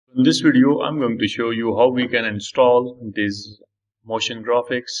In this video, I'm going to show you how we can install this motion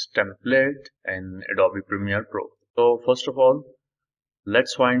graphics template in Adobe Premiere Pro. So first of all,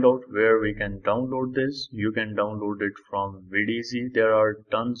 let's find out where we can download this. You can download it from VDZ. There are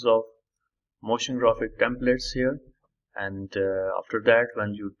tons of motion graphic templates here, and after that,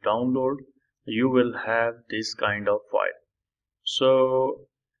 when you download, you will have this kind of file. So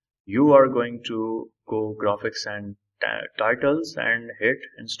you are going to go graphics and titles and hit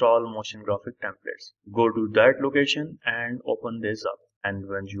install motion graphic templates. Go to that location and open this up, and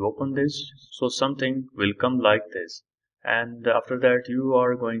when you open this, so something will come like this, and after that you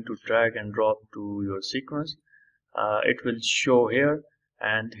are going to drag and drop to your sequence. It will show here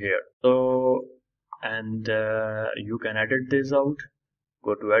and here. So and you can edit this out.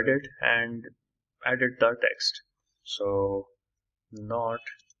 Go to edit and edit the text. So not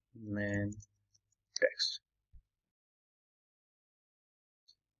main text.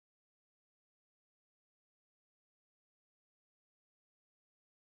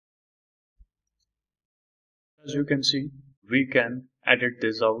 As you can see, we can edit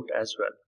this out as well.